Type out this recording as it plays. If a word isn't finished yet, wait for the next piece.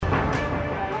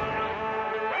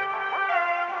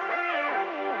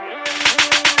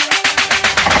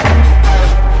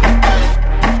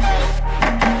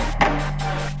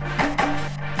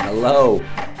Hello,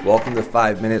 welcome to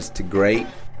 5 Minutes to Great.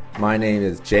 My name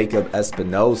is Jacob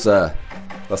Espinoza.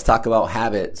 Let's talk about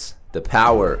habits, the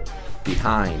power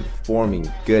behind forming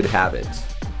good habits.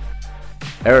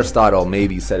 Aristotle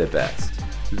maybe said it best.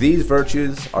 These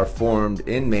virtues are formed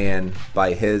in man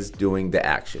by his doing the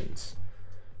actions.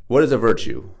 What is a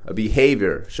virtue? A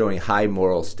behavior showing high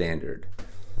moral standard.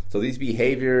 So these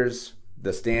behaviors,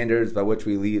 the standards by which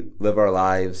we live our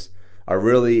lives, are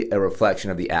really a reflection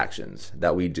of the actions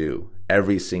that we do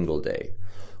every single day.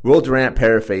 Durant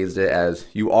paraphrased it as,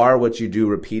 you are what you do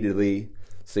repeatedly,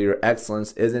 so your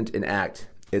excellence isn't an act,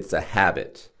 it's a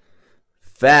habit.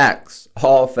 Facts,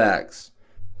 all facts.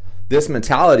 This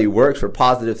mentality works for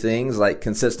positive things like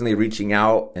consistently reaching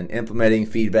out and implementing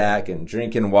feedback and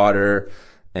drinking water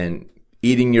and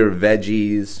eating your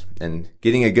veggies and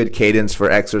getting a good cadence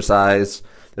for exercise.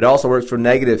 It also works for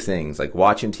negative things like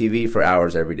watching TV for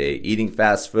hours every day, eating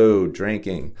fast food,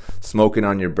 drinking, smoking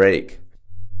on your break.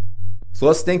 So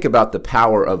let's think about the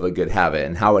power of a good habit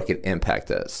and how it can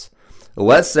impact us.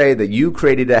 Let's say that you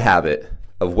created a habit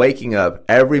of waking up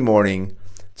every morning,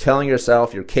 telling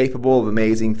yourself you're capable of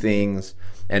amazing things,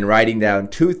 and writing down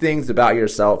 2 things about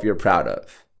yourself you're proud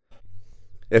of.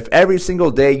 If every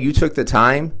single day you took the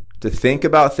time to think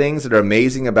about things that are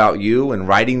amazing about you and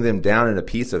writing them down in a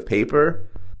piece of paper,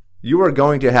 you are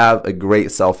going to have a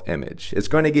great self-image. It's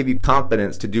going to give you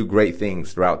confidence to do great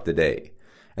things throughout the day.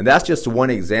 And that's just one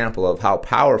example of how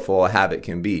powerful a habit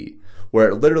can be, where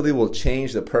it literally will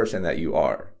change the person that you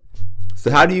are. So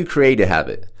how do you create a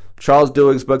habit? Charles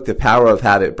Duhigg's book, The Power of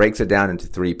Habit, breaks it down into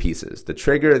 3 pieces: the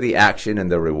trigger, the action,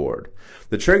 and the reward.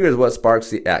 The trigger is what sparks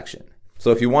the action.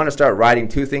 So if you want to start writing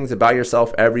 2 things about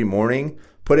yourself every morning,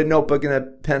 put a notebook and a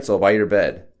pencil by your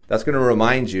bed. That's going to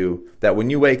remind you that when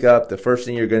you wake up, the first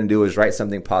thing you're going to do is write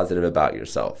something positive about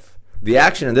yourself. The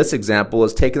action in this example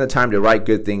is taking the time to write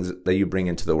good things that you bring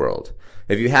into the world.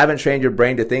 If you haven't trained your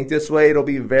brain to think this way, it'll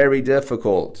be very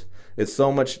difficult. It's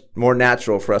so much more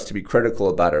natural for us to be critical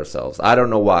about ourselves. I don't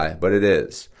know why, but it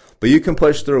is. But you can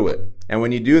push through it. And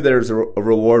when you do, there's a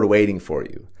reward waiting for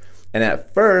you. And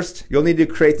at first, you'll need to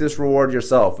create this reward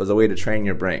yourself as a way to train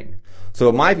your brain. So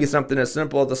it might be something as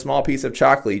simple as a small piece of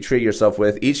chocolate you treat yourself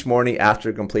with each morning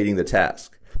after completing the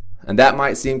task. And that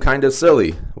might seem kind of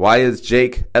silly. Why is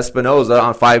Jake Espinoza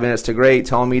on 5 Minutes to Great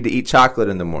telling me to eat chocolate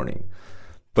in the morning?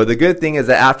 But the good thing is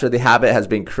that after the habit has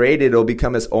been created, it'll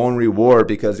become its own reward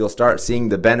because you'll start seeing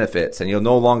the benefits and you'll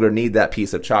no longer need that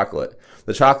piece of chocolate.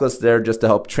 The chocolate's there just to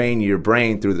help train your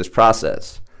brain through this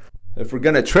process. If we're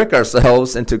going to trick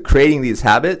ourselves into creating these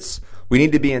habits, we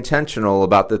need to be intentional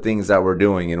about the things that we're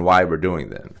doing and why we're doing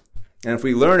them. And if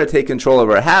we learn to take control of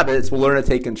our habits, we'll learn to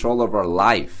take control of our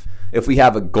life. If we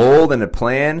have a goal and a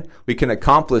plan, we can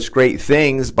accomplish great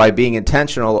things by being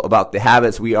intentional about the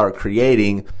habits we are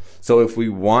creating. So if we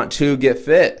want to get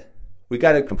fit, we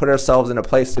got to put ourselves in a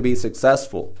place to be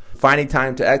successful. Finding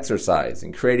time to exercise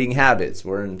and creating habits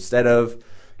where instead of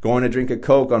going to drink a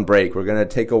Coke on break, we're going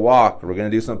to take a walk, we're going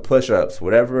to do some push-ups,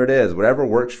 whatever it is, whatever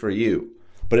works for you.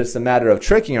 But it's a matter of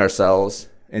tricking ourselves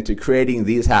into creating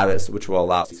these habits which will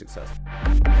allow us to be successful.